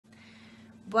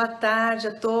Boa tarde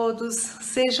a todos,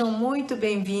 sejam muito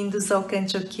bem-vindos ao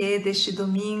KanteOke deste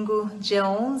domingo, dia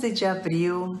 11 de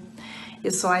abril.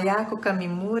 Eu sou Ayako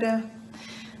Kamimura.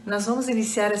 Nós vamos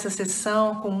iniciar essa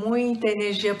sessão com muita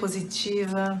energia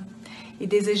positiva e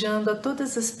desejando a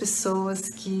todas as pessoas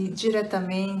que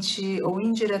diretamente ou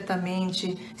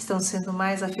indiretamente estão sendo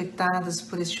mais afetadas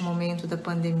por este momento da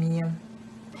pandemia.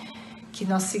 Que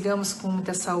nós sigamos com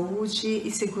muita saúde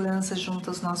e segurança junto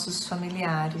aos nossos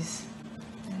familiares.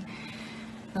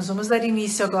 Nós vamos dar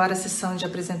início agora à sessão de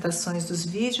apresentações dos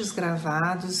vídeos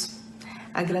gravados,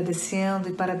 agradecendo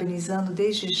e parabenizando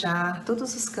desde já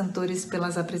todos os cantores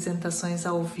pelas apresentações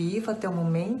ao vivo até o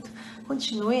momento.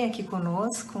 Continuem aqui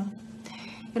conosco.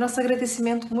 E nosso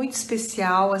agradecimento muito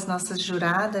especial às nossas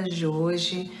juradas de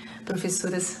hoje,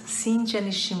 professoras Cintia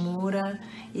Nishimura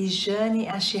e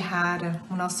Ashihara.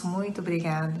 O nosso muito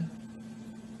obrigado.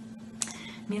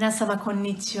 Minasama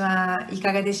konnichiwa,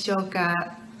 ikaga deshou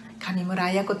ka? Kamimura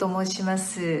Ayako と申しま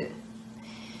す。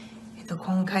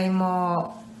今回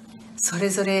もそれ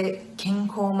ぞれ健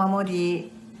康を守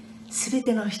り、すべ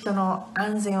ての人の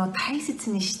安全を大切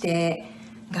にして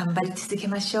頑張り続け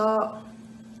ましょう。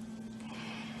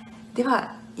で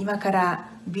は今から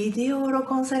ビデオを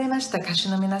録音されました歌手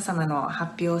の皆様の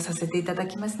発表をさせていただ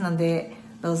きますので、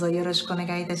どうぞよろしくお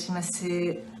願いいたします。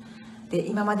で、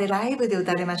今までライブで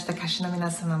歌われました歌手の皆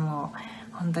様も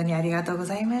本当にありがとうご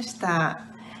ざいました。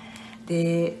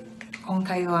で、今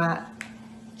回は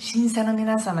審査の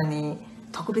皆様に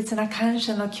特別な感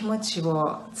謝の気持ち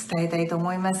を伝えたいと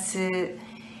思います。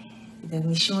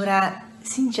西村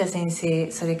シンチャ先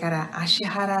生、それから芦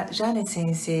原ジャネ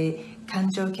先生、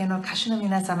KanteOkeの歌手の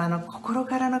皆様の心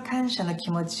からの感謝の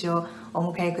気持ちを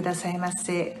お迎えくださいま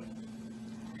せ。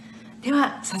で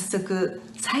は早速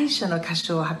最初の歌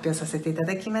手を発表させていた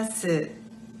だきます。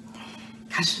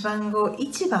歌手番号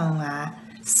1番は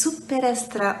スッペラス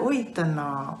トラオイト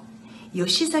の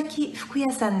吉崎福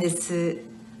也さんです。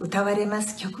歌われま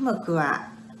す曲目は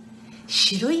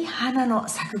白い花の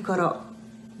咲く頃。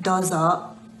どう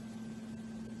ぞ。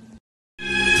白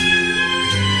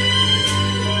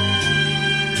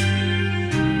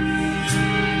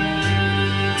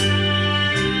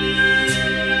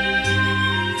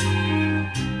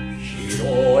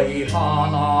い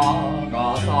花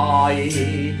が咲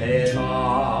いてた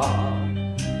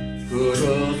ふる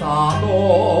さと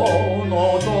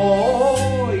の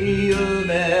遠い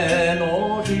夢の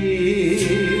日、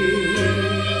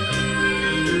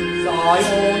さよ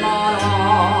なら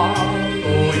と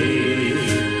言っ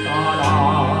たら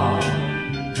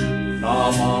黙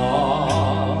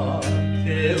って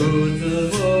うつ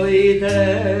むいて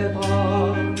た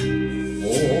お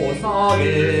さ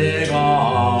げが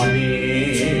み、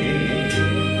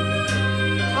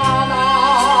悲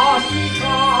しか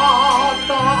った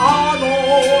あの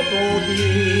時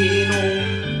の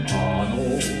あの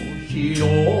白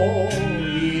い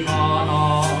花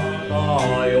だ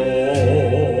よ。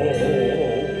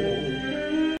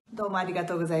どうもありが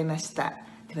とうございました。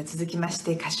では続きまし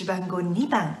て歌手番号2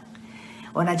番、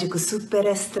同じくスッペ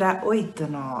レストラオイト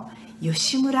の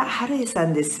吉村春江さ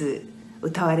んです。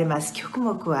歌われます曲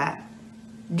目は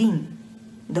リン。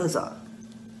どうぞ。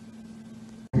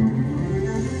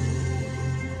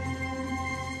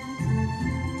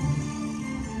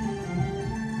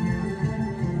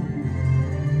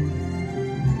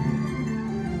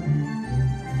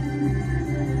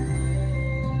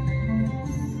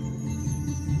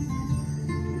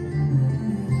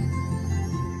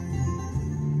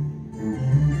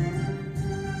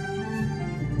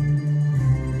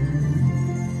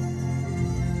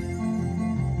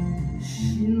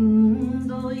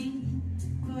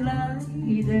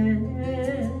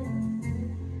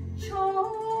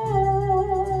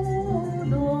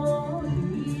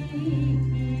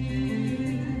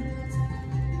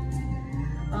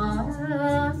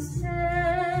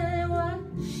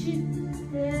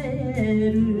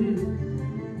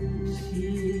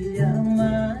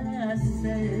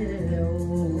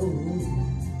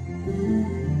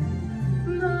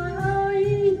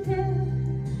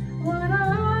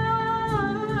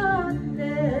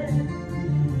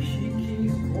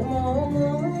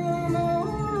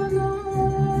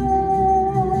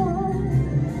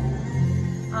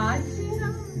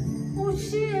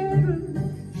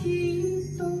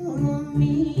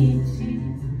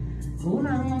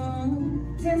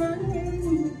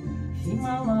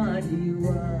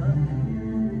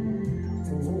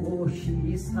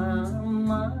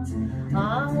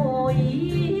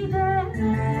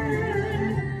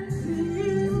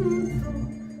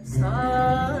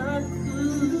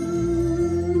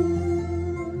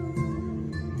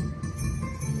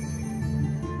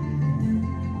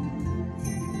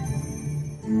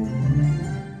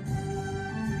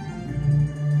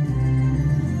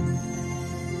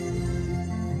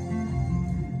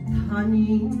他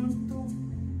人と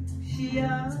幸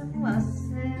せ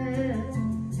比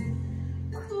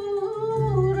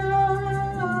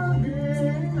べ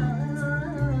な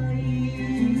い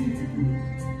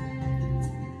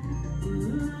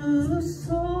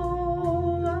嘘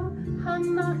は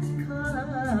鼻か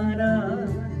ら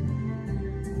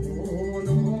好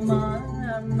ま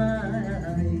な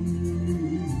い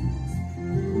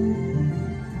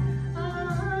歩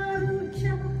きゃ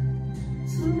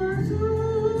つまず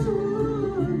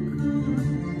く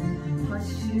走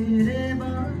れば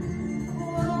転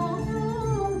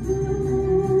ぶ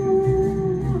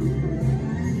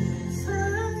千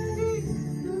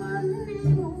里万里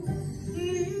の一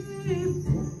歩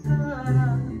から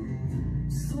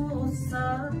そうさ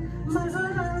曲が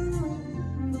らぬ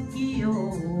向きよ己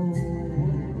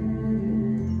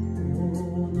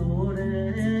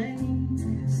に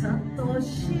諭し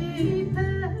て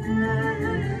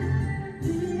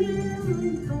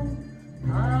凛と立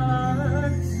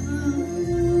つ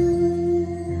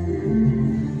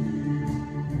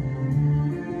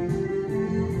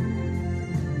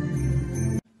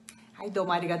はい、どう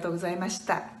もありがとうございまし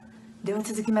た。では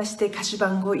続きまして歌手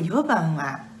番号4番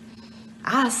は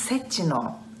セッチ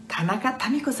の田中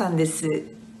民子さんです。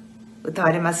歌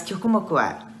われます曲目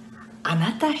はあ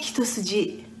なた一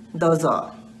筋。どう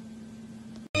ぞ。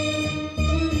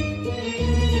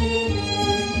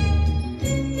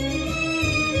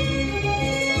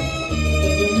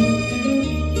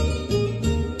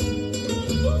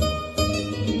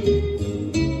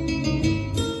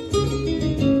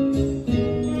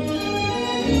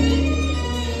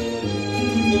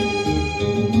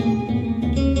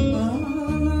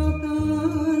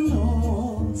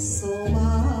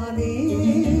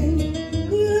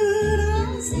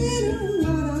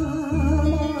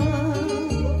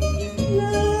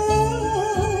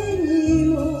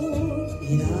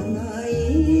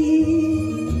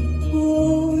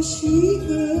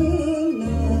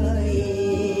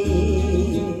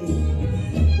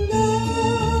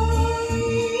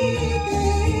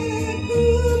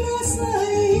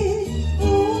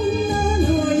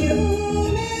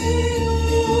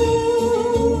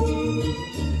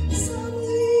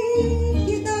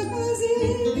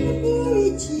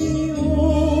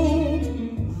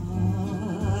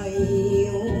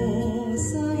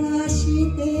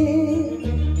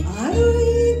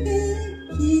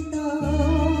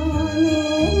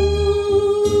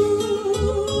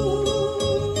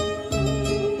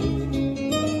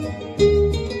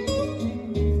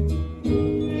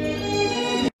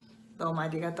あ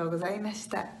りがとうございまし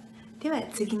た。では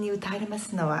次に歌われま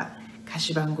すのは歌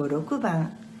手番号6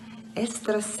番エス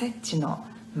トラセッチの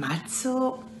松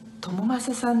尾智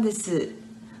正さんです。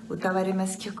歌われま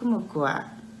す曲目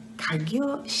は家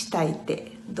業したい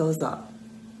て。どうぞ。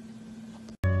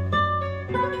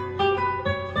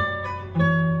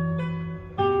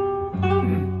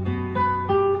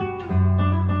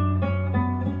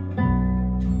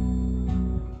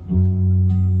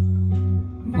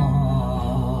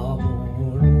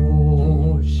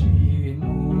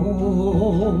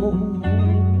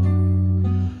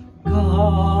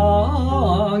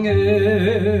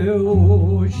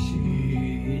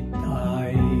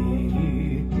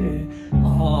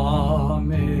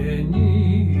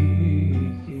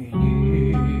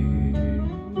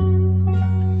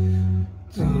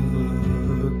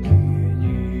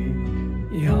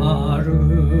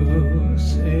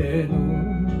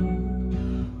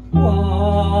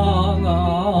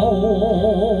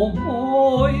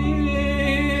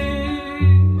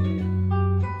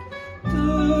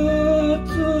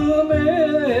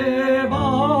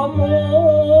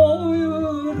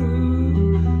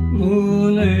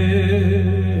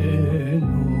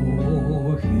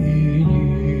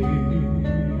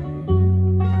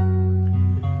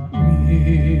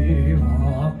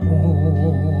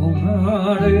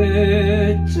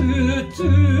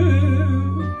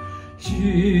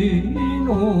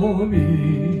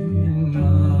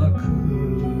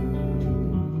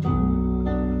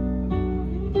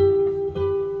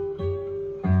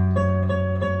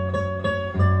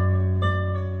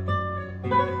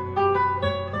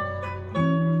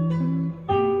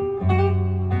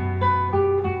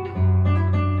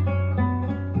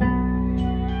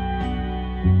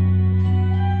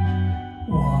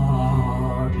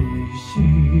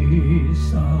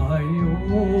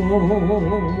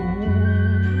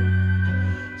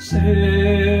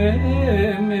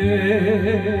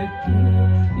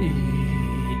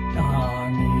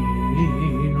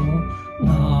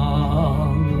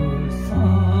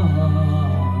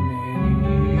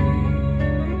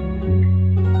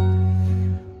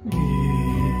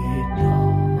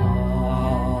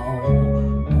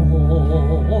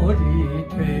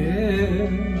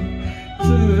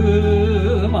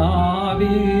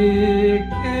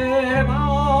けば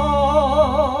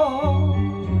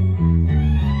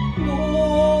ど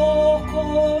こ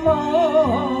ま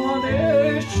で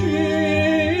し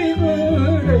ぐ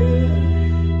れ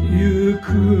ゆく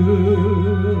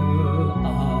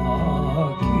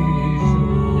秋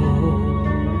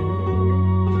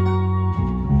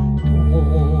ど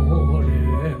れ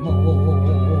も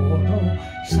の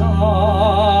寂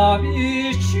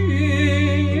し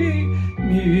い身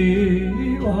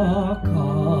は悲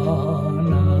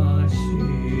しい。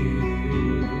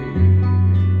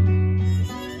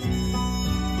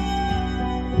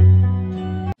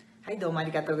はい、どうもあ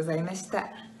りがとうございました。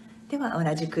では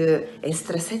同じくエス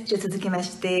トラセッチを続きま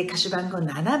して歌手番号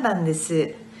7番で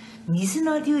す。水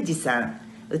野隆二さん、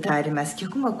歌われます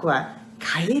曲目は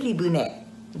帰り船。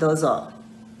どうぞ。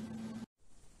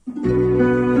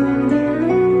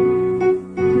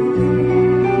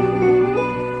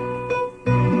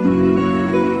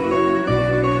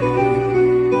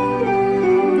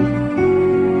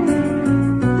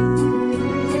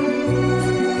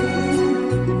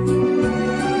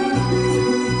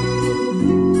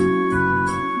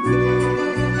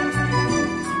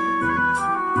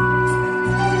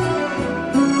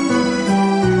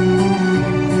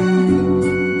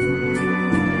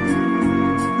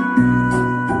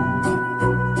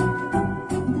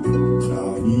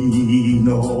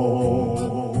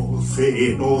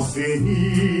の背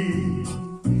に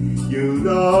揺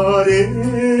られ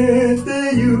て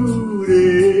揺れ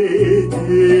て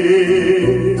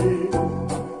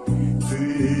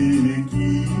月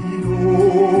の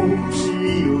潮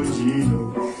地の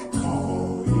帰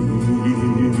り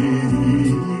船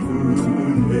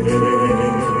霞む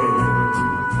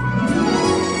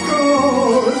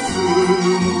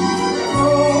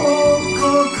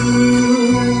赤く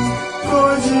小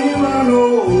島の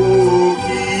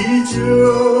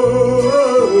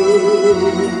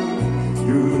夢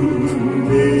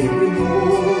も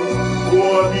わ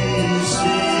びし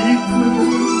く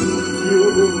よ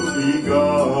みが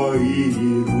える。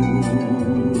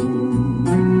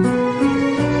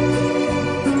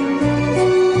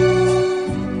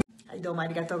はい、どうもあ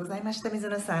りがとうございました、水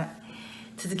野さん。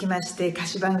続きまして歌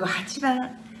手番号8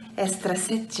番エストラ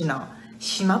セッチの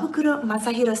島袋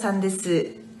正弘さんで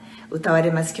す。歌わ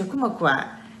れます曲目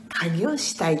は鍵を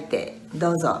したいて。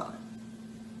どうぞ。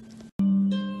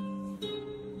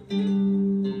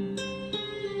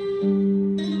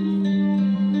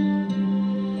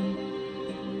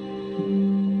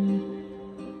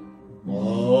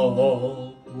幻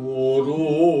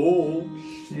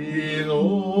の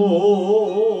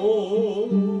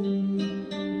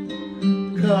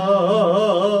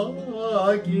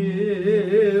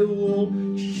影を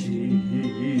し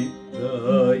た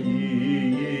い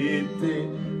て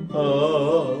雨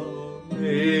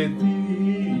に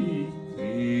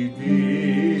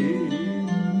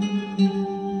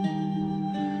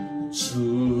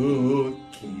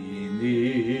月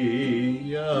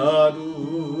にある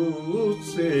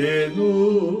背の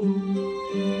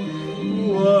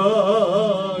我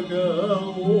が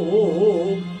思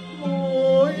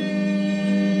い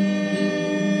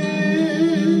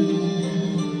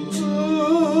包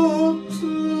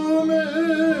め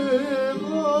ば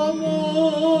も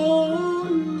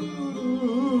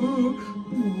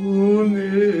胸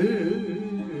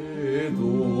の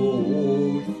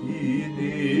ひ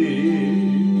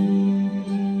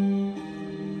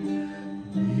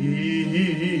に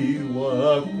は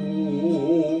こ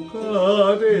か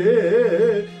れ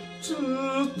つ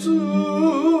つ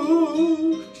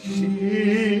し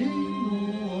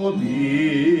のび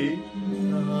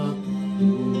なく。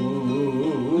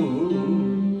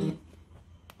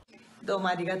どうも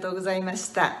ありがとうございまし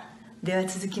た。では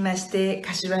続きまして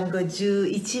歌手番号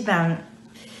11番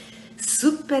ス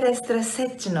ッペレストラセ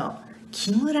ッチの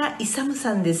木村勇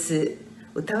さんです。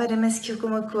歌われます曲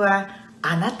目は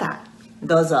あなた。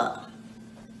どうぞ。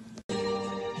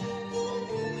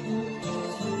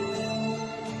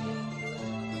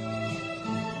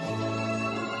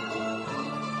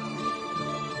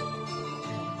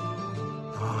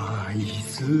愛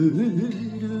す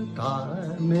るた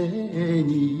め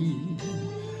に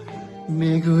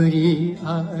巡り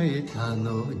会えた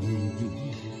のに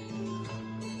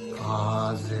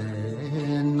風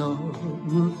の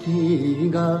向き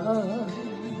が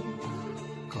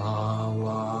変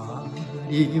わ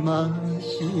りま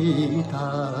した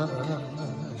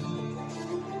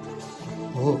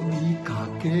追いか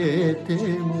けて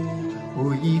も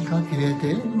追いかけ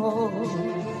ても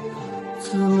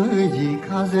つむじ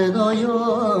風の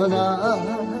ような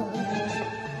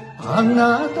あ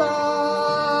なた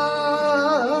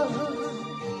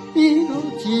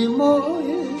命燃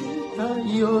えた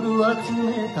夜は冷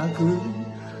たく明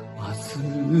日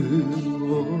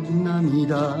を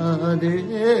涙で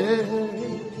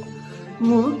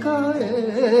迎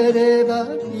えれば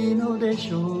いいので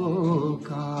しょう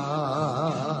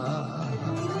か。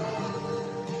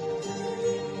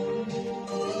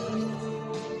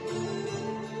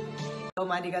どう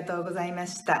もありがとうございま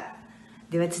した。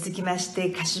では続きまして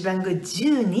歌詞番号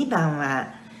12番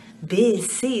はベー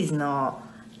セイズの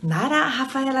奈良ハ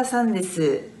ファエラさんで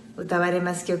す。歌われ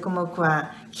ます曲目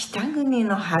は北国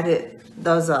の春。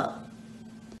どうぞ。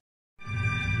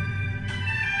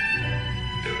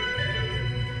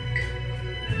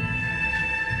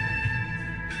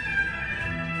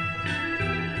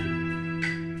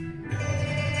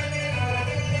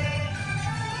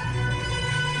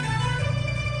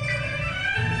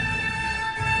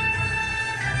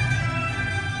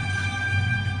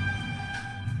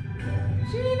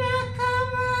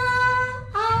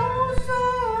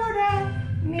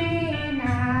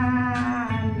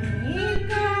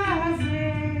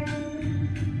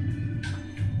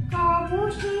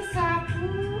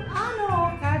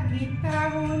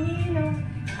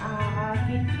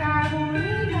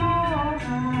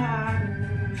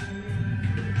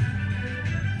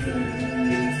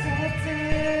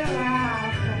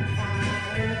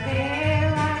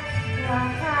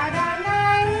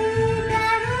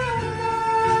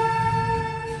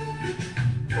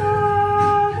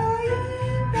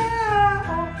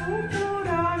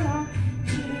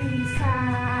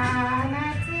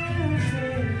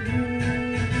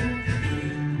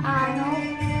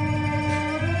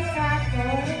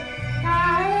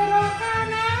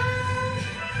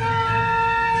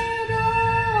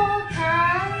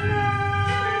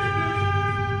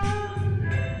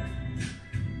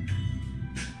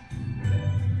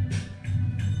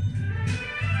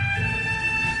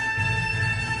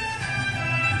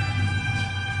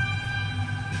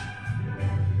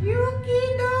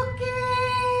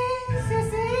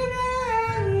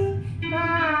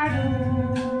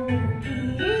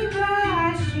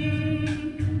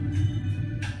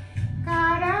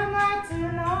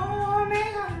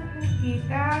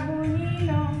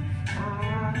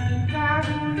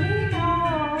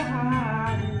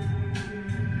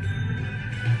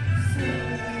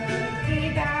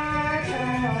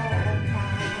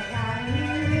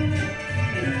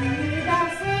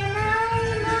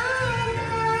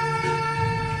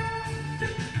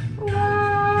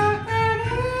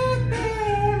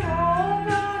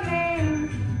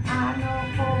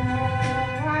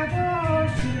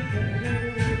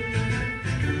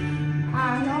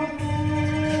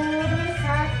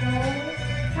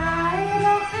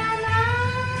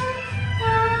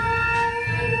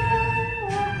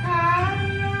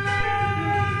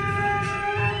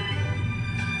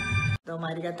どうも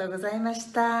ありがとうございま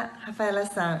した、ハファエラ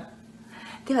さん。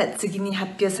では次に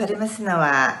発表されますの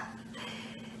は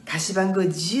歌詞番号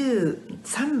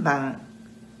13番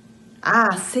ア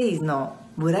ーセイズの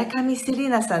村上セリ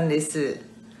ナさんです。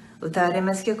歌われ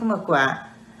ます曲目は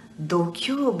度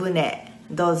胸船。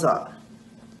どうぞ。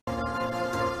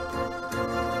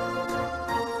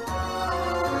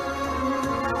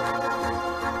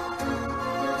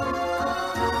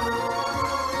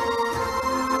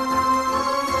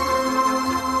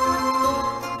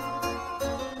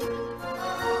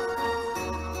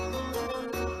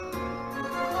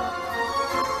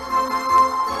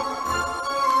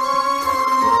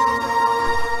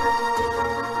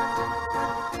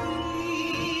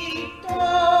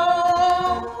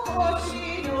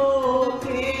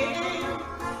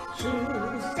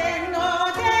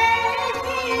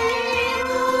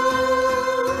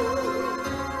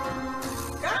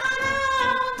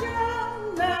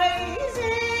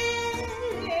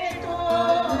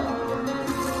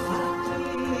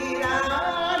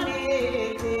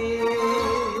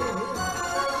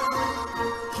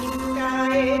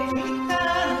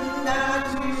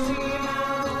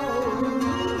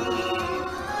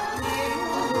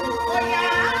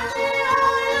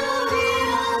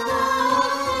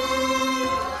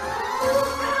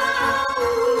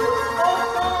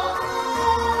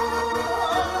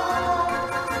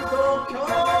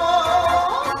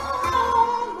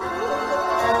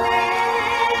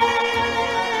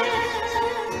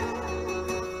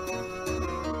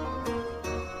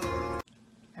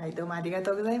どうもありが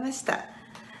とうございました。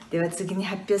では次に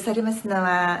発表されますの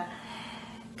は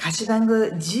歌詞番号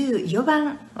14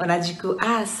番同じく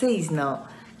アーセイズの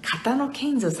片野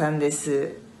健三さんで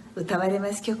す。歌われま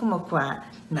す曲目は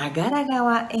長良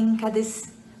川演歌で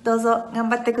す。どうぞ頑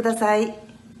張ってください。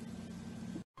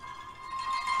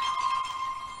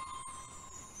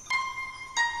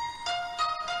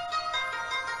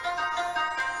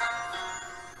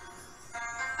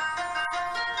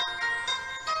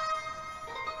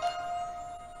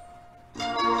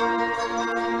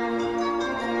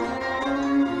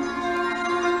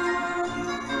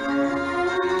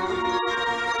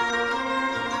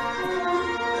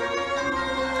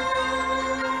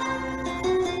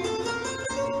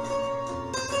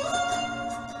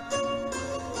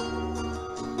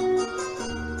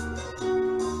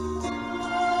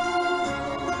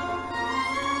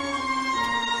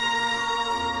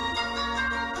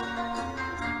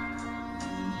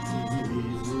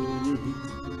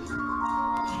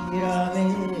きらめ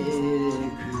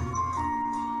く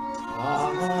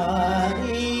浜に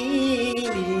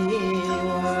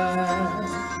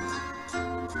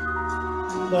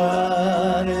は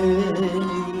誰に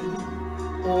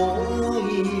思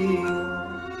い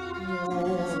を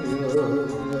燃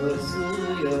やす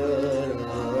やら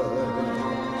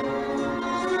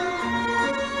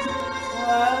あ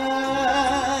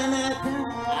なた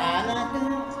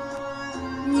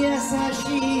優し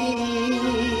い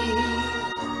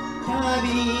旅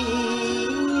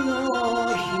の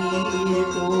人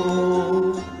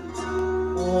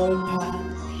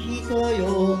人よ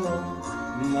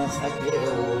の情けを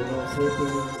乗せて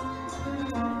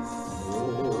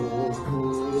心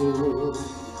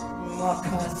任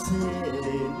せ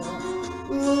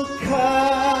の深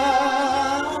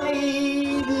い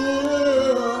船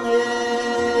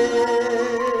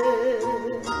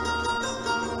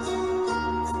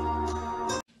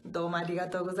どうもありが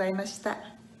とうございました。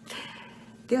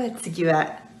では次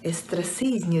はエストラセ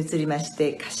イズに移りまし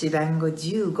て歌詞番号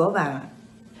15番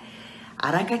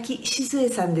荒垣静江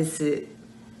さんです。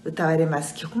歌われま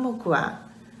す曲目は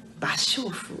芭蕉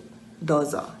布。どう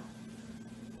ぞ。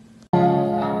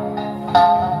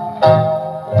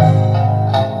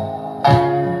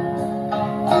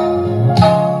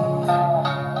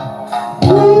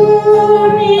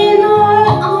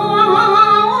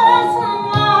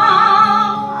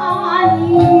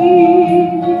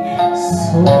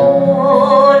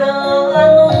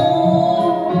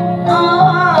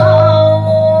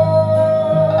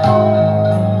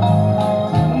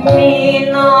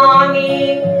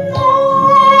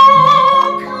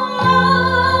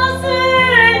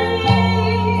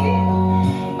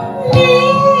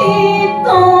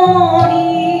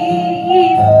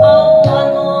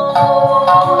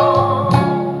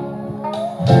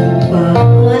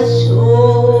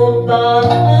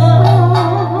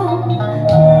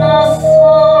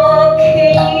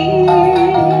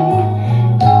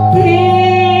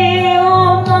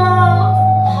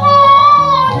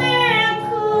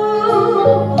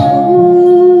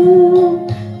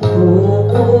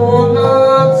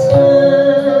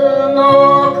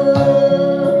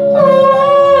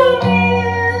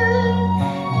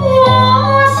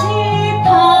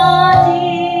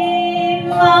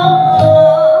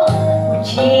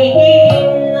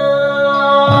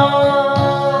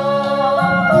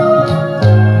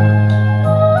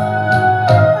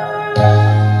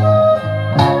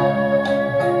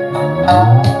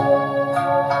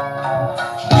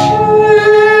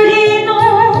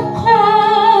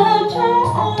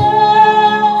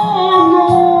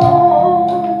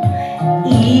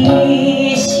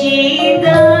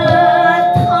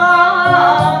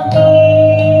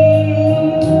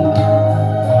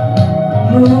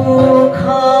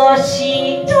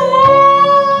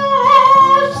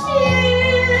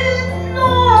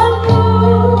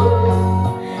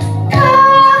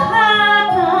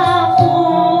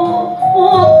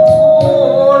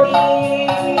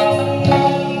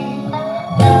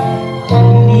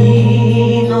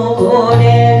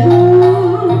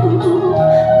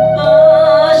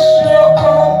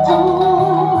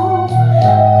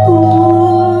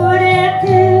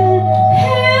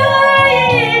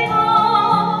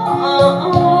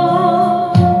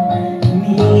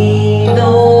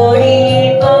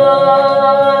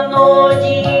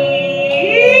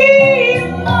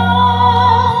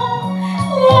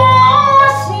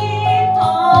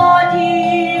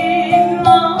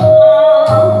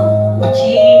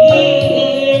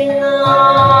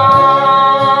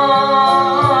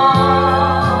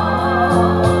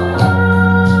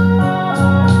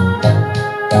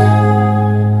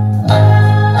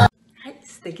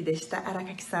でした。荒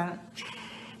垣さん。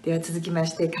では続きま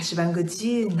して歌詞番号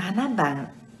17番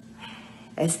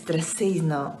エストラセイズ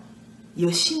の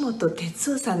吉本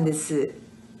哲夫さんです。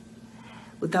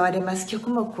歌われます曲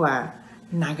目は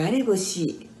流れ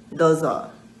星。どう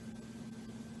ぞ。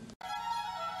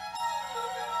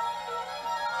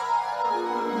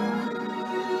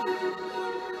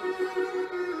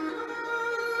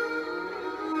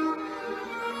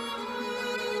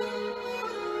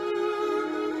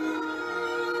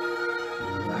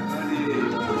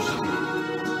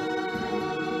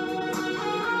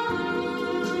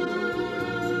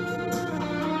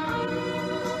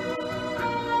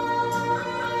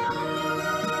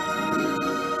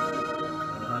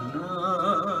あ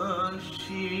な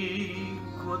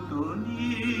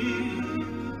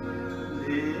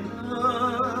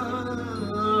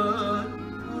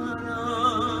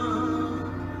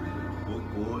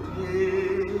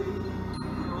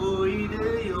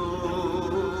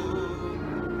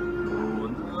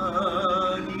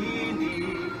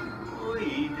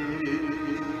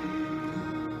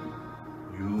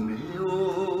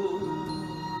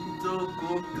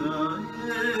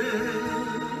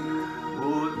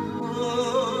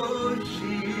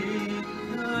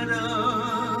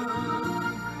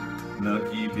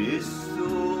別荘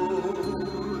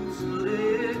連れ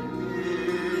て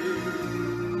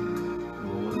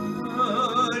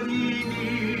隣に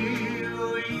お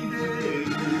いで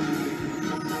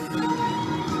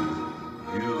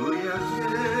夕焼け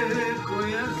小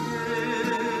焼け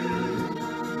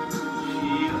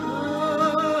幸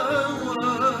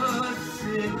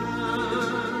せが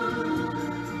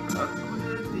隠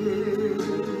れて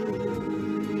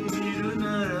いるな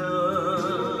ら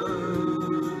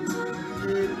出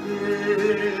て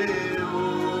お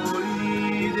い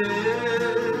で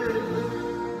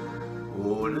ほ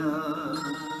ら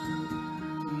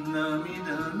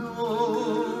涙のほ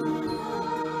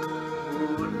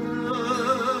ら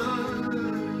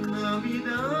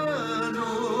涙の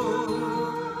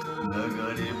流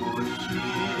れ星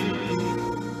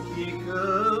光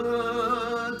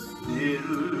ってる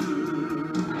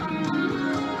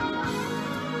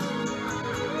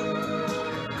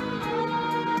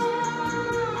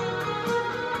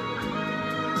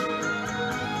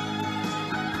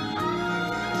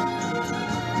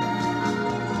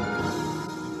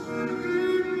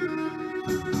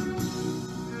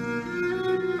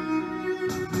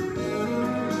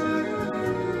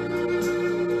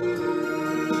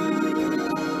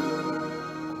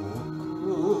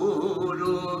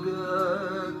心が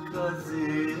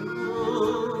風を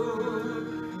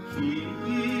ひ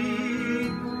い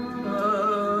た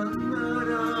な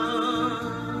ら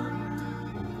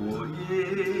ここへ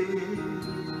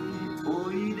お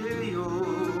いでよ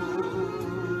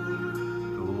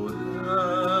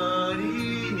隣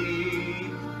に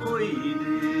おいで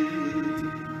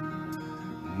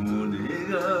胸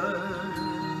が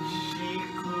し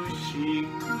くしく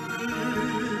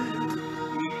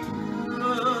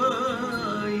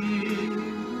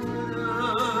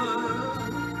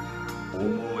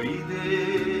思い出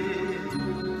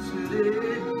連れ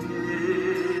て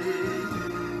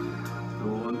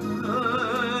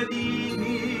隣に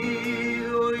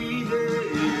おいで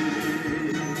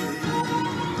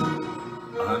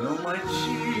あの街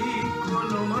こ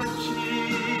の街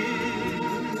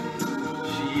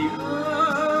幸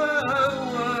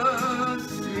せ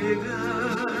が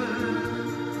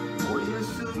お休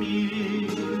み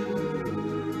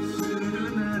する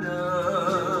なら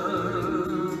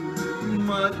ま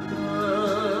た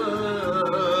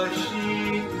明日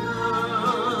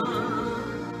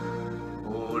ほ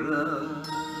ら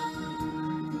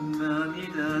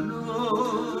涙のほ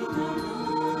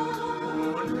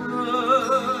ら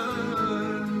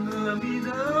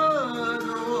涙の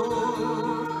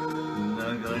流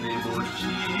れ星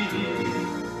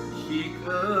光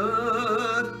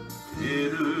って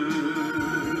る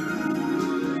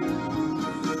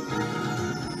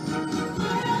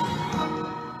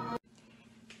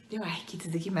では引き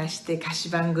続きまして歌詞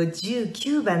番号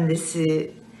19番です。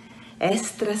エ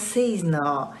ストラセイズ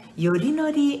のよりの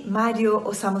りマリオ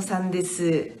おさむさんで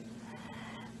す。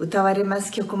歌われます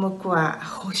曲目は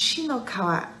星の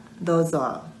川。どう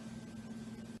ぞ。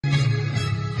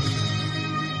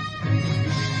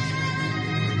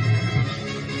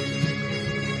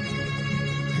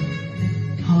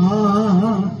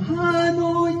母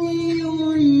の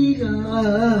匂いが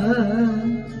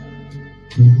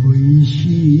恋し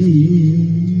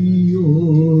い夜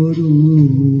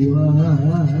は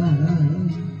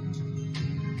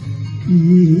い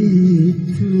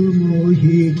つも一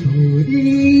人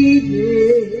で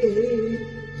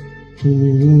子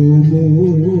守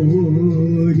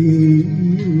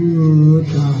歌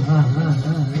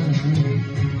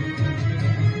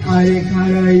あれか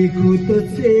ら幾年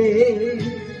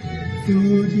過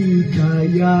ぎた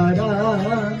やら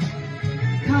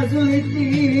数え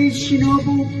て忍ぶ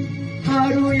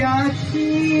春焼き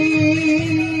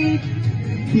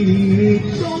きっ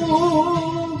と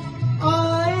会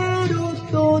える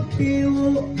と手を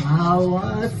合わ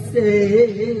せ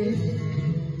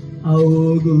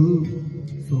仰ぐ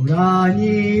空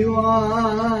には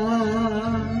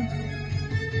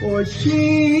星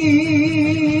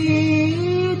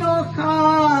の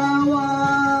川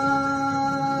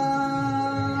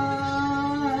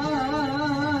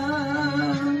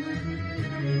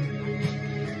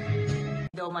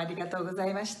どうもありがとうござ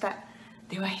いました。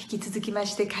では引き続きま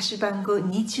して歌手番号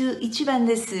21番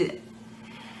です。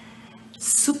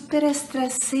スッペレストラ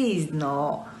セイズ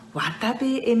の渡部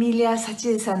エミリア・サチ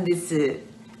エさんです。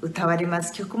歌われま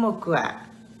す曲目は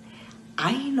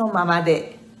愛のまま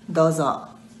で。どうぞ。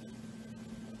「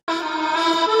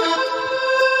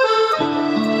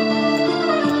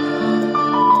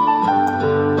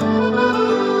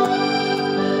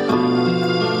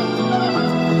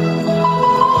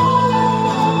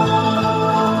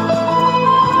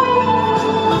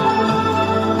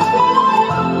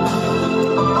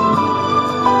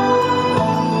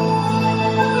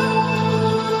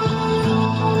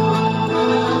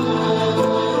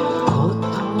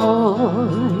鳥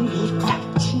た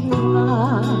ち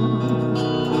は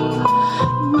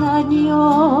何を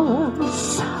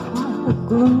騒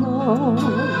ぐの。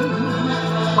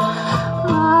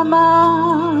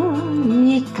甘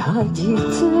い果実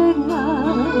が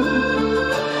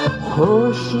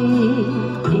欲し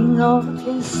いの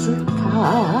ですか。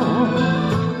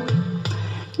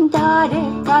誰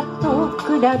かと比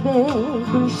べ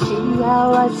る幸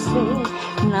せ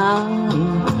なん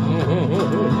て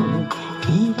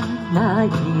いらない。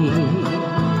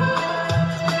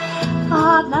あ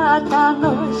なた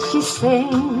の視線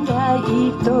が愛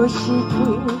しく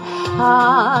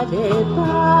あれば、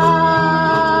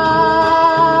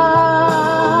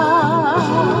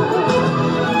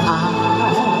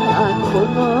こ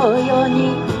の世に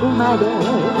生まれ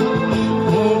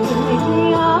巡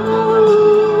り合う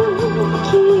奇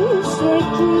跡、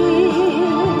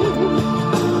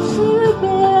すべて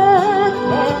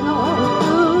の偶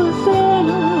然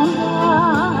が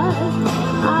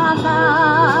あな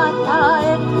たへ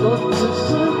と続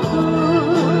く。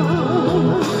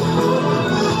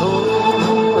そ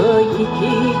う生き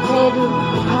てる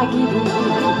限り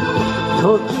と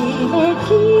きめき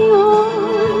を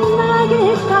投げ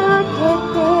かけ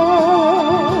て、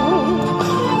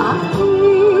愛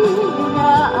が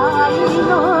愛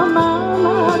のまま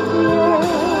で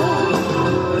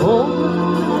終わ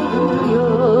るよ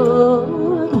う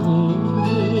に。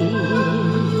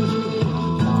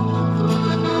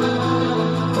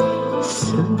過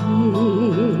ぎ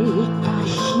た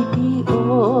日々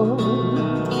を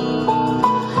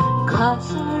飾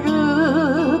る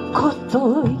こと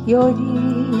より、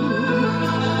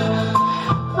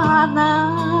あな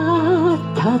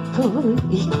たと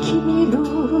生きる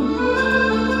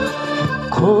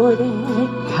これ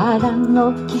から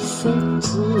の季節、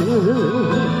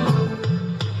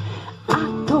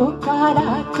後から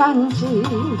感じ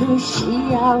る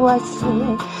幸せ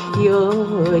よ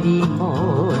り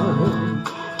も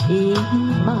今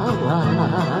は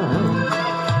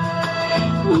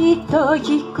糸引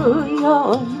くよ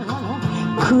うな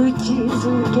口づ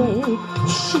け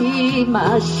し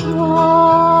ましょう。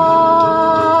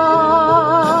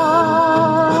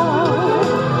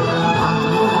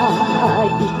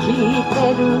生きて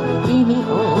る意味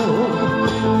を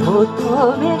求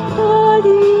めたり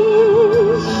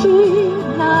し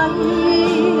ない。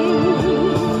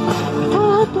た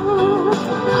だあ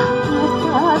な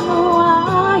たの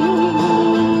愛に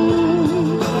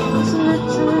包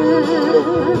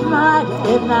まれ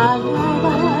ながら、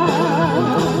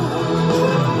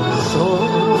そ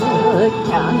うキ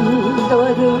ャンド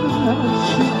ルの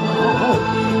光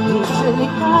いつ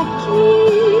か消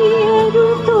える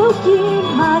時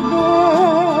まで、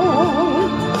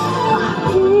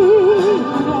愛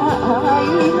が愛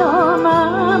のま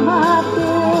まで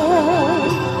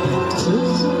続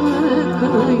く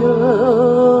よ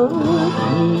うに。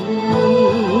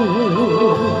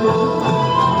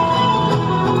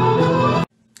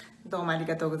どうもあり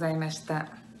がとうございました。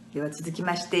では続き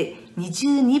まして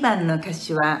22番の歌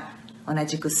手は同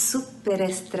じくスッペ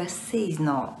レストラセイズ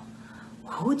の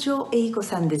北条英子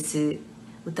さんです。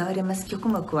歌われます曲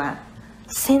目は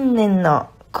千年の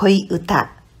恋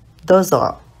歌。どう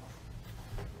ぞ。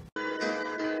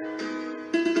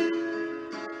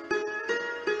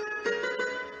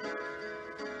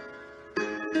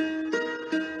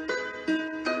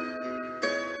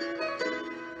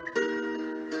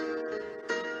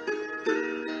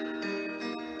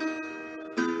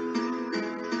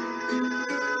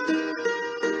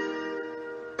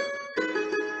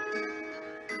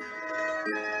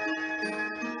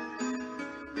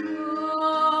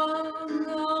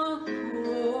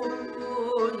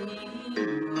我が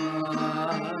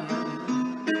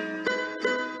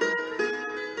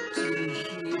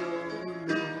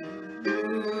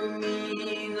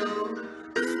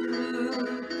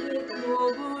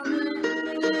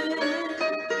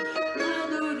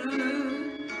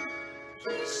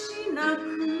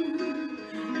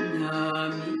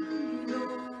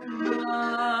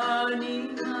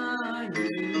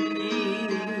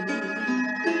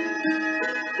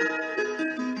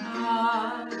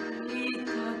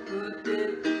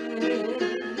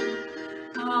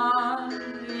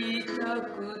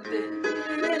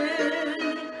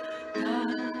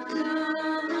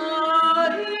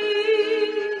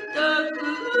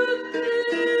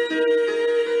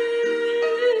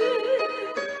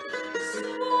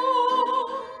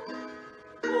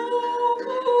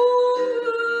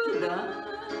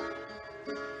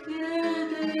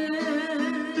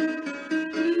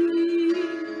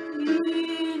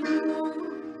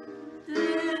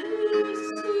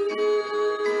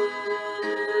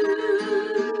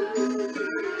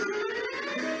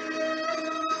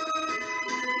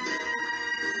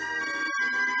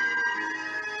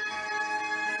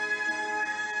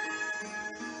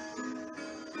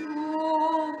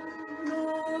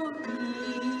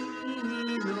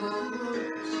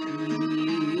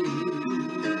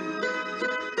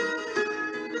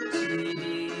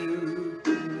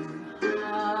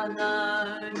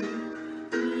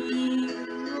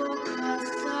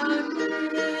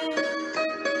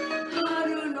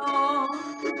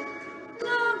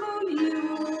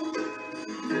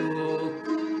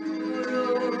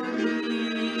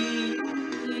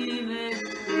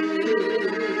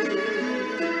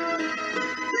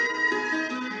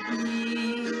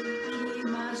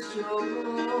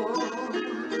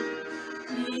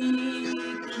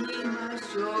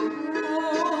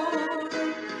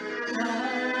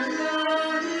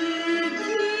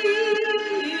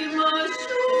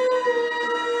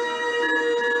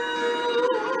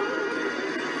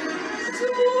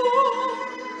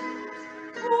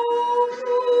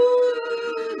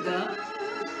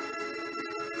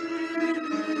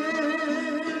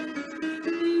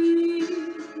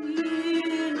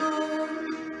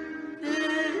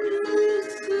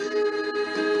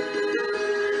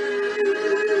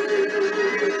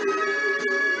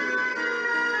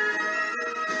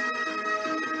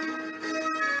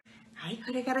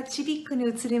ちびっこに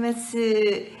移ります。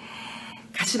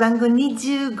歌詞番号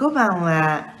25番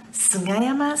は菅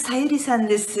山さゆりさん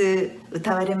です。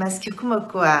歌われます曲目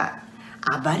は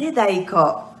暴れ太鼓。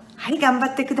はい、頑張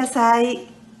ってくださ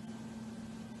い。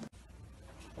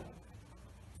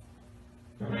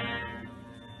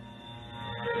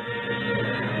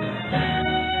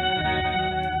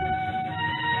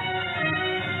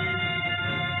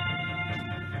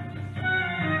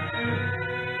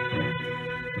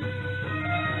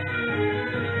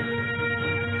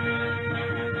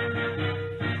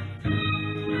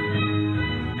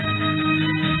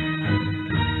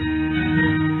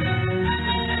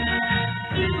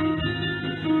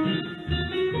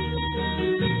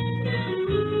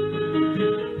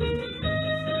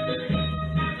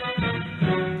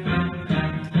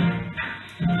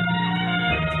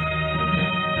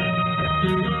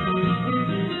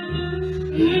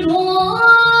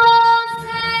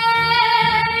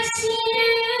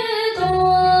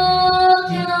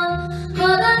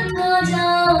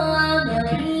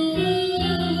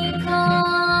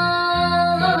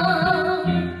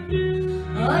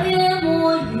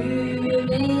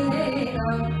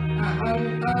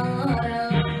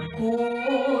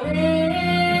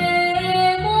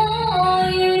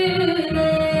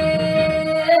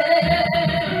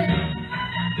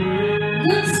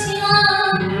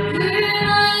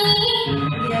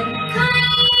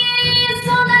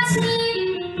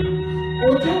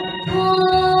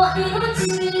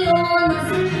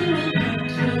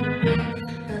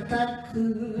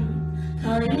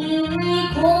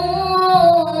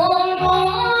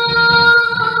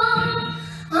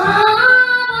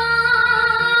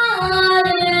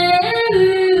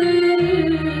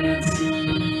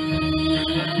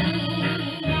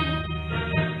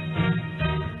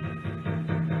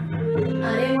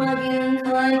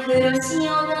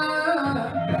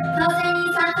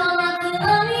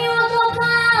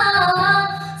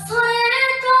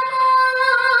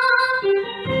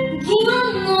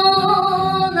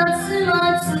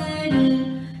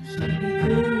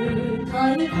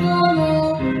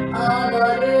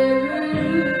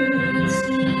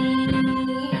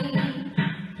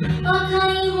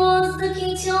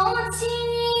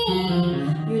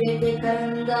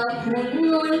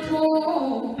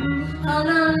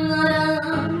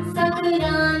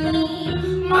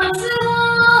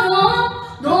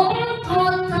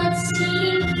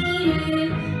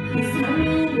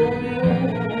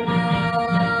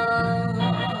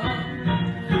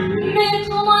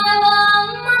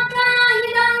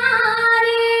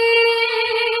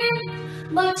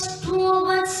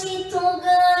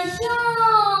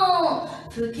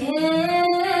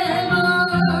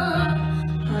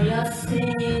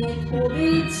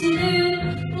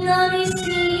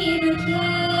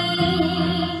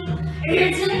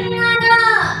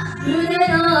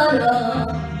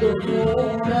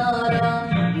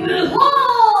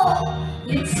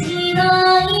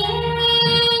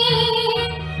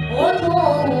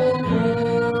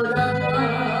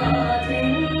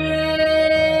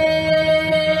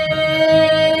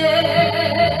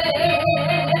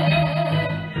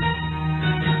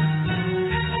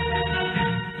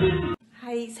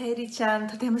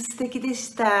とても素敵で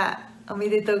した。おめ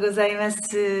でとうございま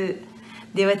す。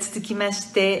では続きま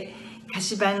して歌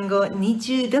詞番号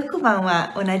26番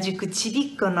は同じくち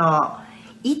びっこの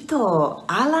伊藤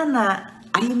新名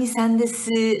あゆみさんです。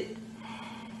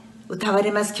歌わ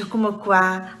れます曲目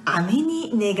は雨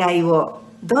に願いを。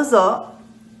どうぞ。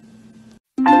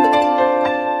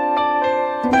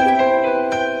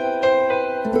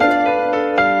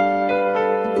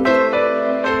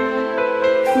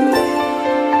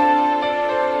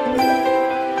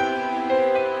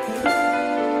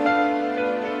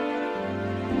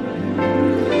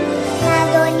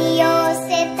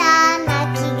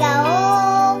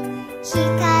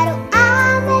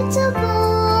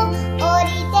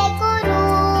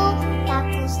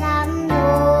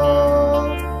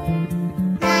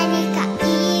何か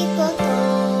いいこ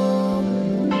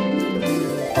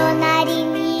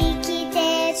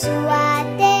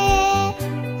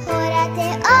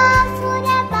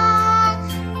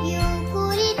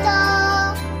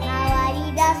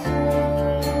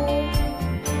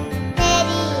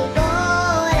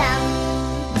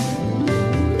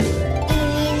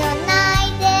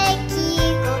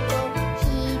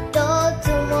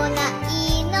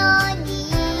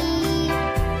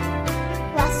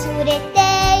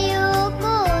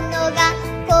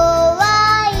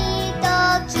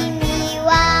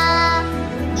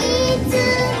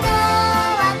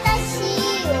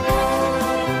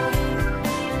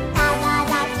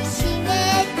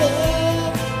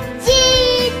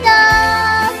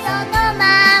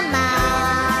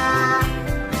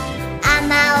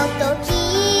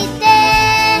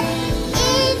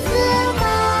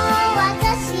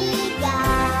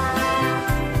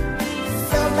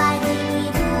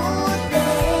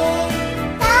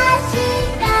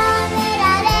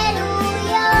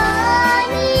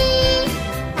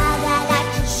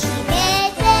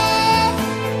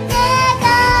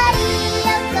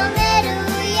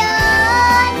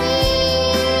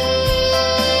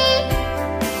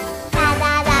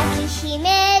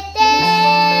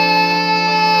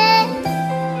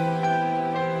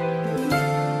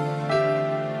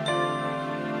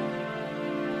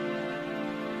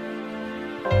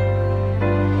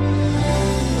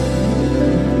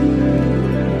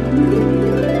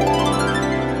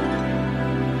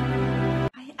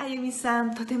さ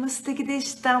んとても素敵で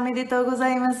した。おめでとうご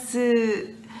ざいます。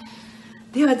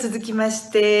では続きま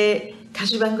して歌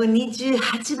手番号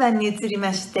28番に移り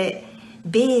まして、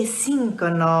米新子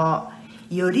の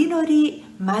よりのり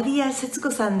マリア節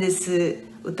子さんです。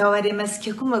歌われます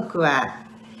曲目は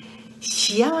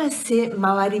幸せ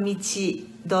回り道。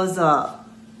どうぞ。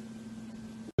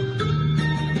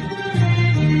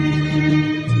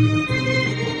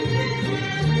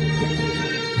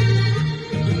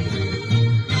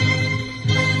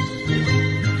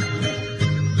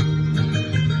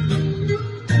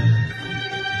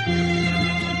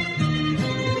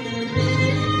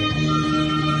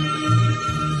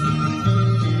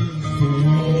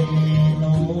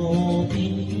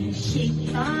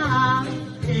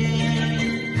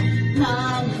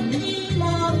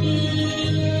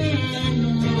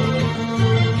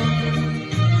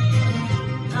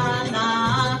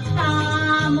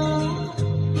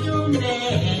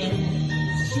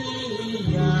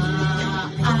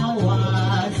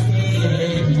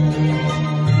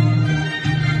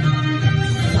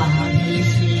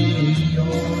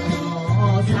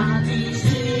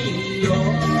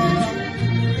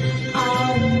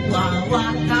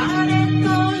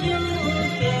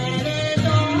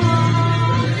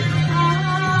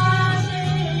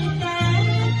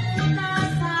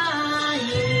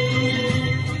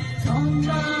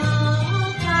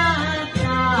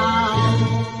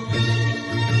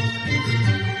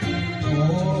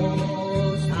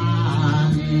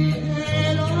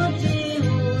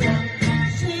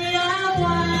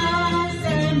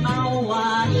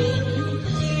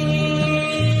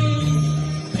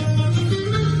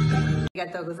あり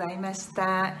がとうございまし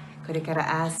た。これか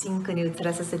らアーシンクに移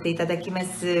らさせていただきま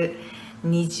す。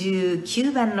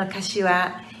29番の歌手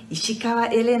は石川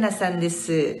エレナさんで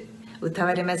す。歌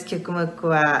われます曲目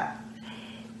は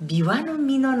琵琶の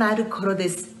実のなる頃で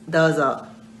す。どうぞ。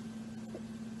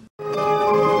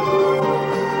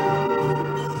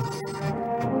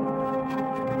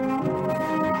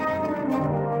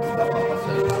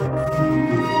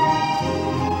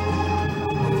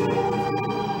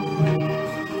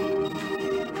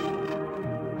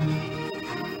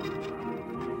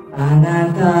あな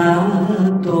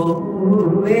たと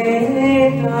植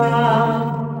えた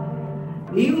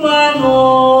岩の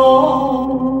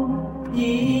日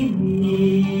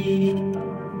に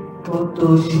今年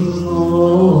も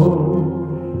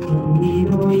黄色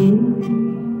い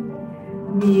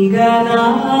実が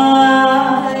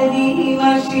なりま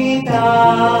した。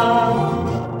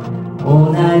同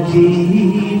じ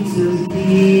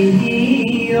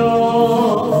月よ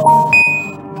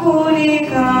これ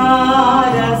か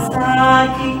ら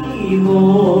先も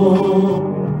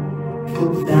二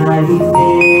人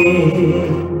で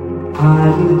歩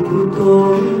くと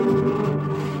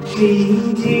信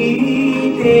じ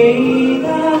ていた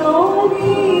のに、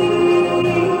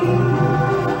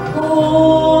他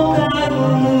の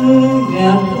が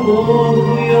飛ぶ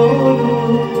夜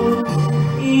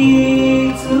い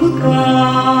つか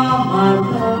ま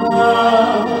た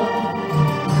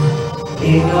笑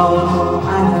顔のあ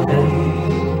なたに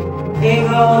笑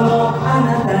顔のあな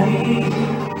たに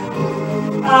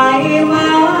会えま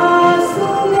す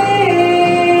ね。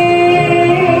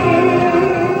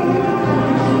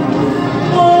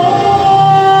お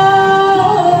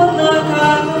腹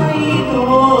いと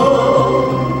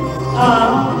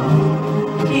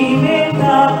決めた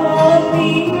のに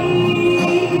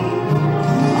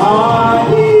あ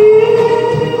り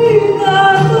が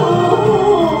とう。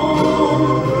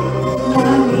涙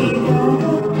が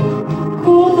こ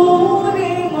ぼれ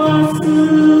ます。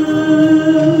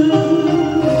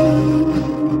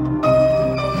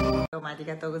どうもあり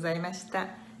がとうございました。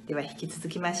では引き続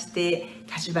きまして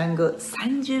歌手番号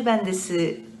30番で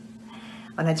す。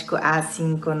同じくアーシ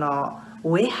ンコの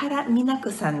上原美奈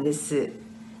子さんです。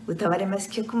歌われます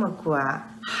曲目は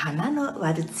花の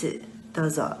ワルツ。どう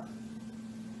ぞ。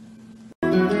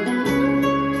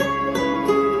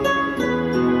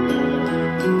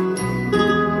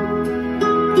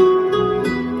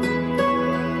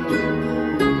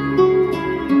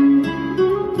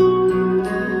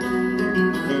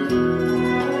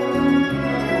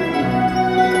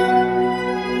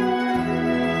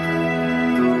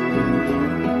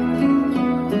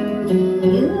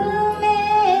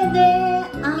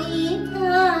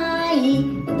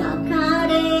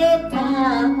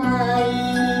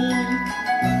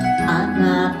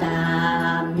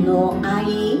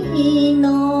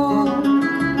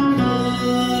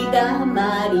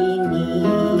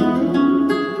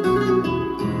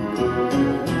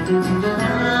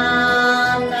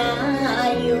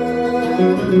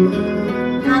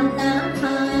花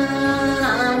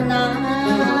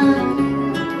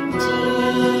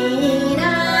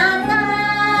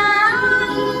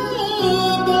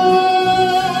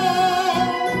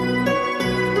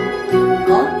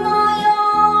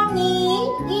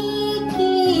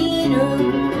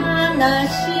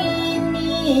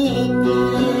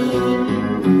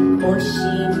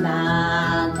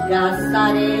流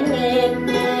されて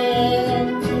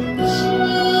し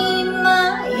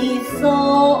まいそ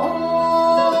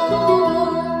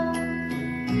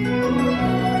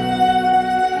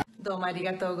う。どうもあり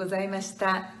がとうございまし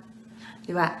た。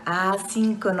ではアーシ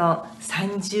ンコの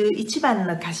31番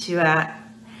の歌詞は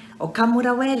岡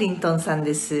村ウェリントンさん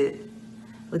です。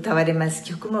歌われます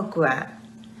曲目は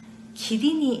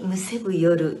霧にむせぶ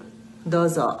夜。どう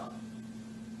ぞ。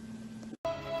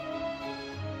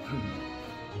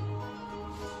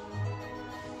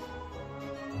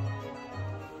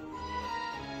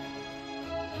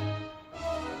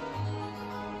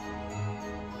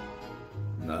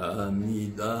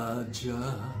涙じゃ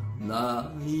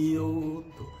ないよ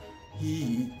と言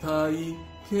いたい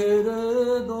けれ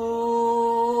ど、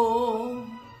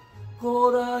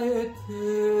こらえ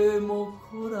ても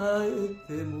こらえ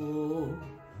ても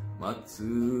ま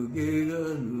つげが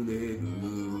濡れる。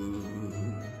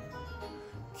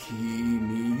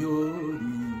君より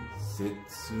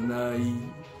切ない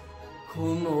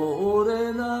この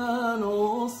俺な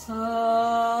のさ。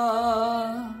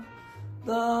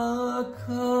だか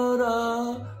ら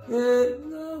笑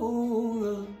顔が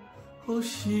欲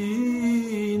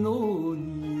しいの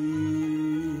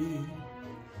に、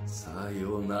さ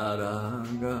よなら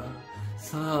が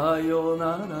さよな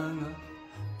らが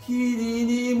霧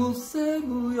にむせ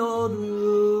ぶ夜。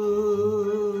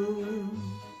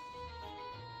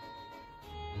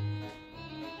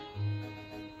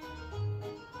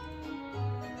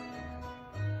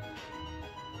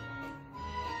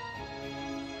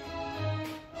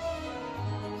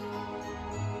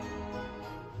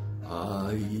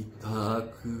会いた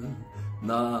く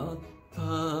なった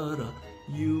ら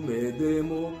夢で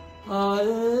も会え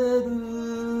る。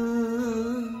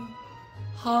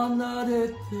離れ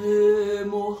て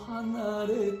も離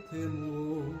れて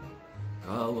も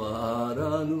変わ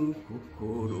らぬ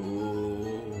心。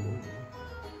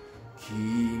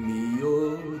君よ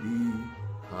り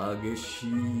激しい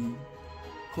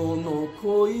この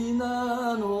恋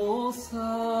なのさ。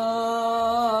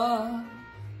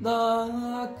だ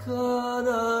から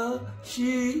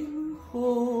死ぬ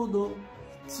ほど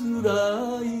辛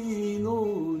いの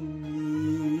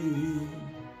に、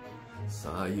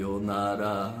さよな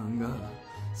らが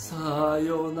さ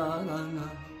よならが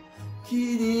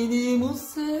霧にむ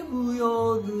せぶ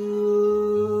夜。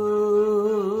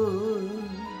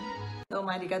どう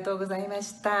もありがとうございま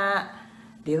した。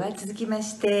では続きま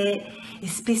して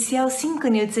スペシャル5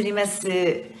に移りま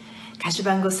す。歌手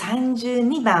番号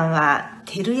32番は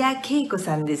照屋恵子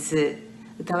さんです。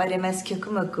歌われます曲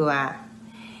目は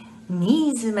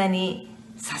新妻に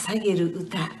捧げる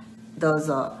歌。どう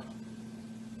ぞ。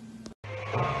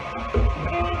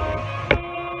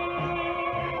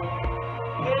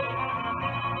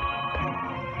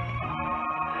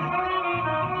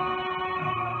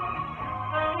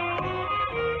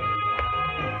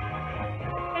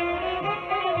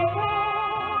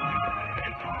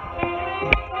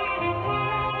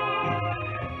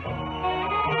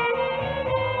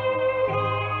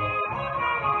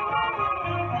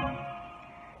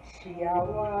幸せ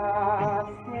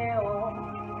を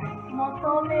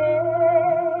求めて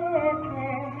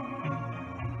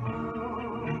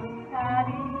二人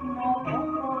の心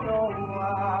は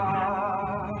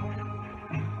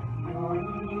寄り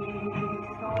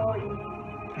添い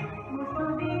結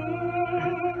び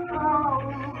合う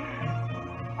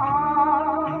愛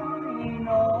の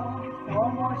灯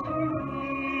火。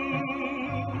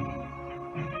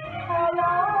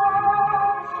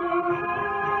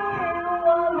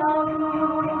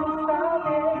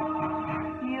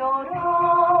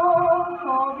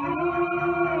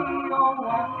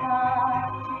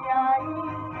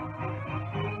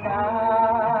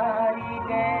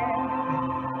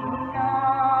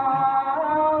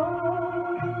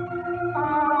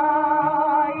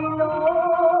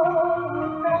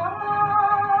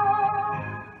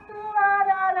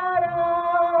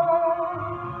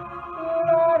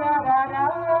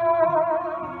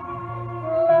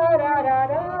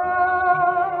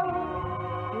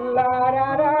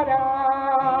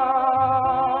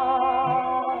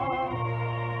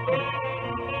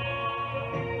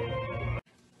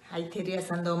はい、照屋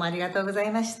さんどうもありがとうござ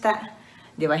いました。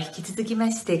では引き続き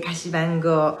まして歌詞番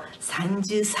号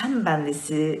33番で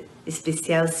す。スペ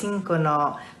シャル5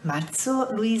の松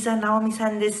尾ルイザ直美さ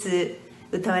んです。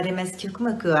歌われます曲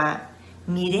目は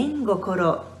未練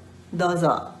心。どう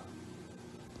ぞ。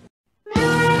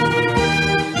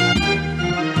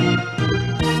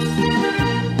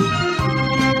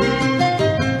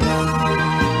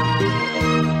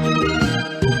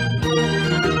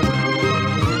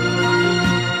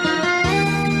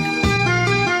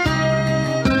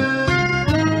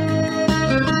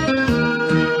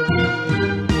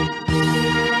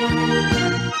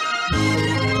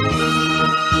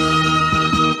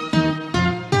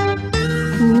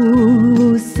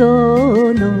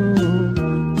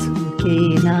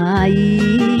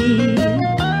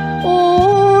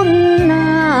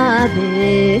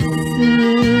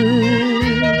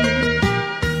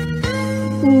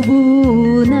う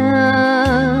ぶな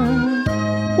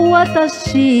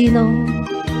私の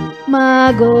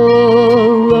真心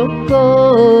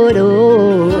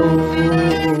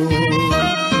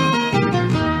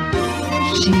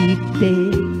知って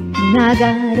なが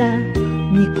ら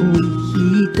憎い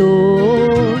人、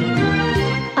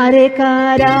あれ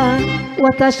から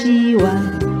私は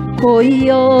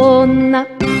恋女、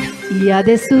嫌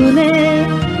ですね、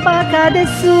バカで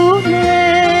すね。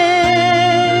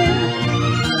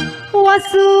忘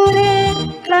れ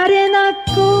られなく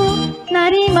な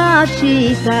りま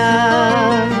した。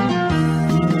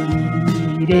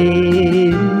未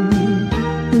練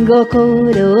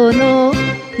心の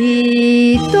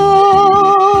一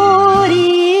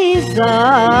人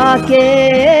酒。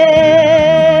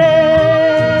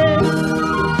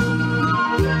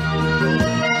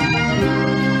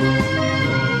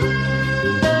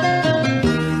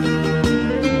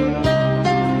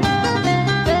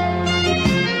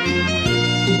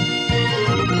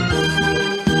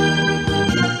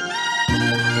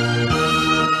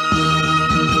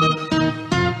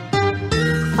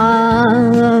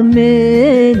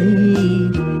雨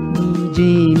に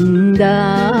滲んだ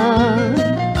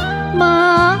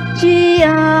街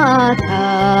あ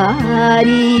たり、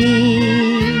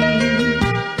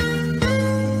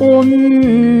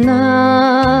女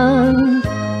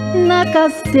泣か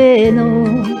せの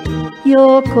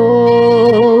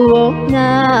横顔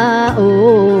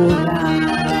が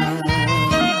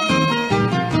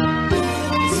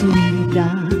ついだ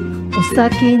お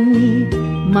酒に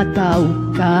また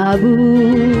浮か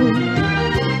ぶ。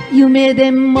夢で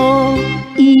も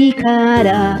いいか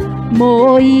ら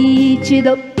もう一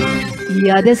度、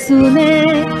嫌です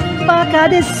ね、バカ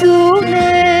です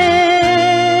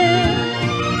ね。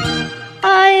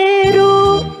会える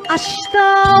明日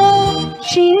を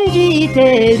信じ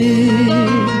てる。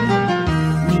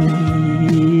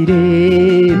未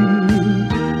練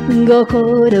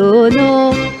心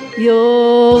の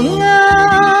夜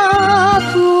が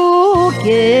更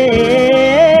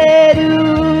ける。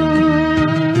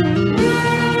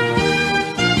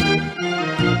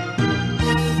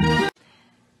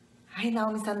はい、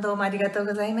直美さんどうもありがとう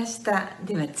ございました。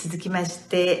では続きまし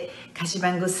て歌詞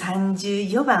番号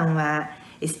34番は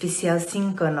スペシャル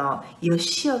5の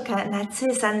吉岡夏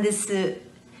恵さんです。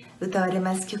歌われ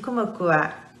ます曲目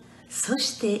はそ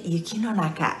して雪の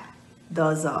中。ど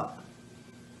うぞ。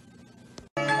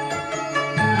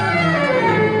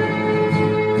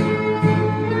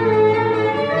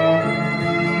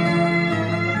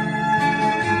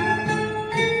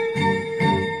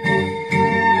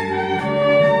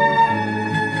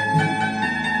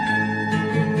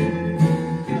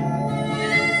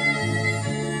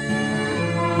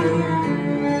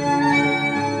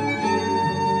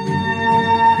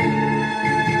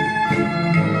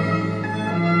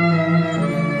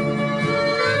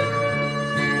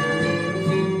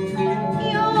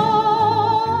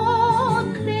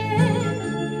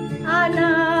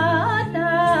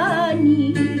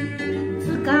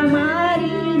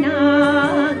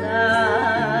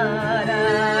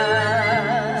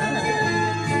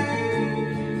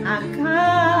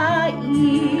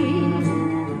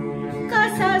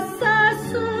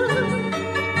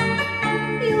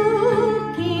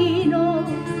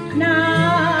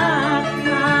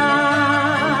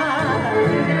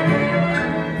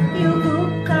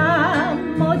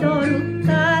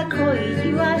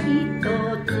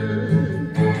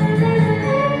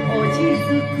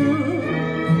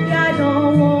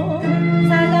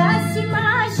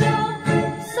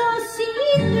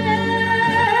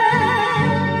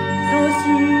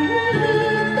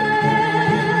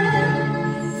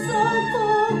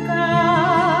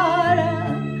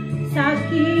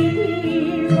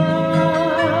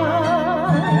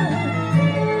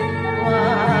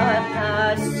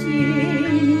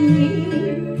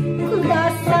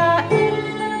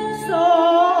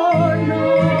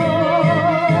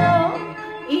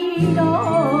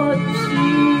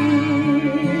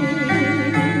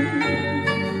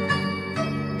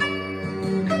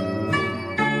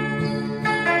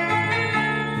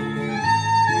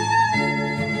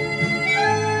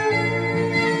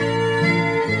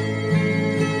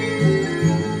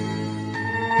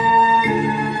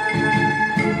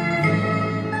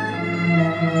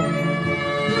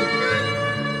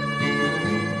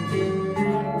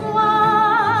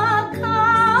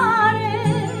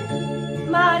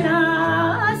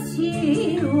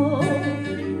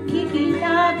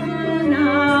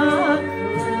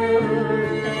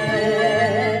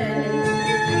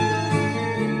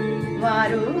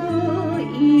悪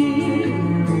い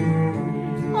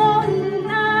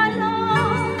女の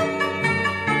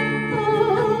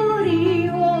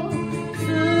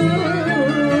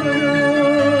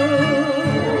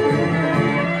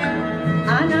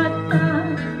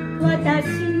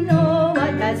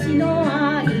私の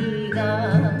愛があ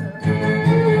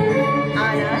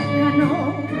なたの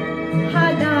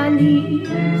肌に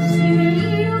染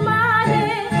みるまで、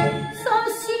そ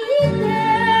して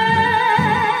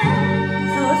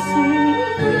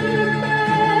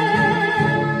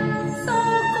そ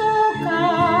こか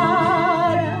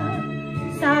ら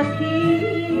先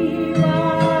は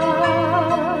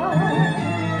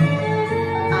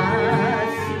明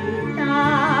日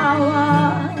は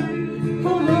吹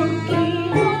雪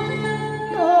の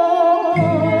峠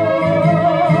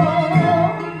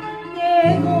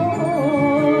越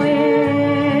え。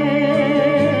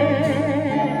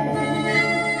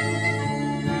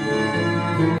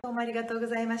どうもありがとうご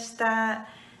ざいました。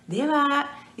では、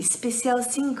スペシャル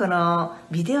5の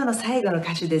ビデオの最後の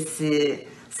歌手です。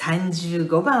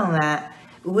35番は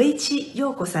上地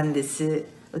陽子さんです。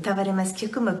歌われます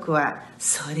曲目は「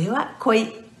それは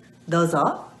恋」。どう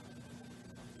ぞ。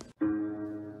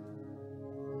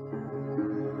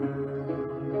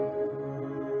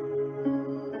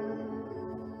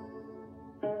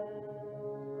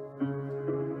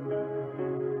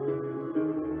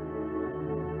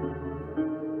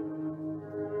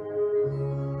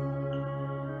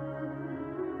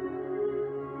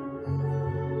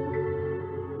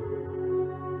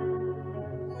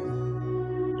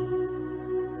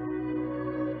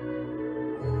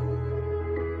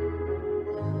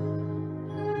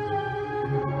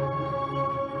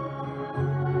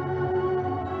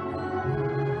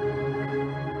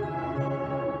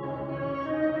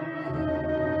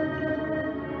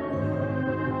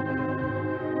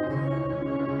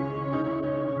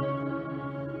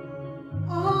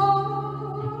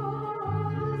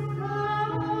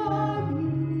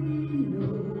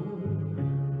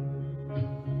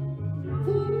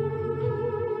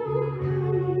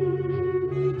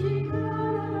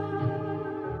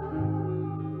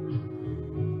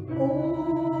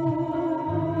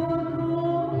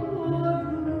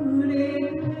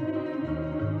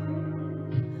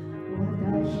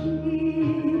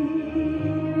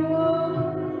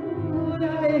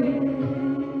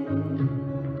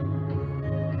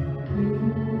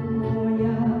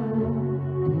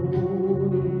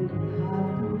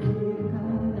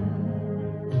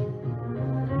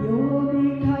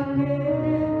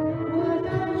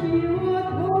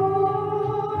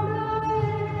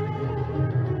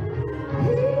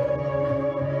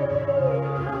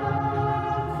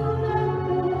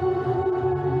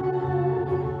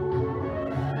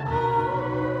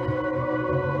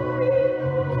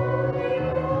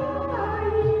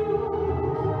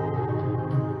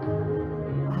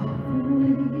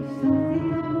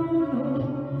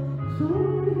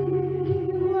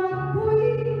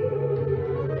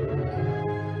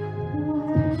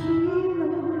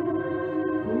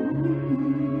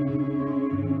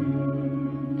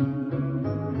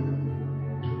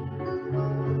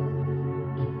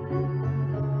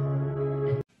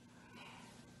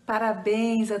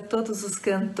Parabéns a todos os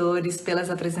cantores pelas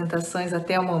apresentações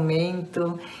até o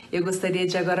momento. Eu gostaria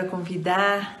de agora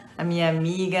convidar a minha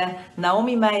amiga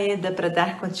Naomi Maeda para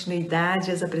dar continuidade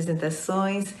às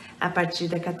apresentações a partir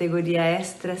da categoria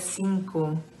Extra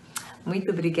 5.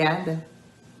 Muito obrigada.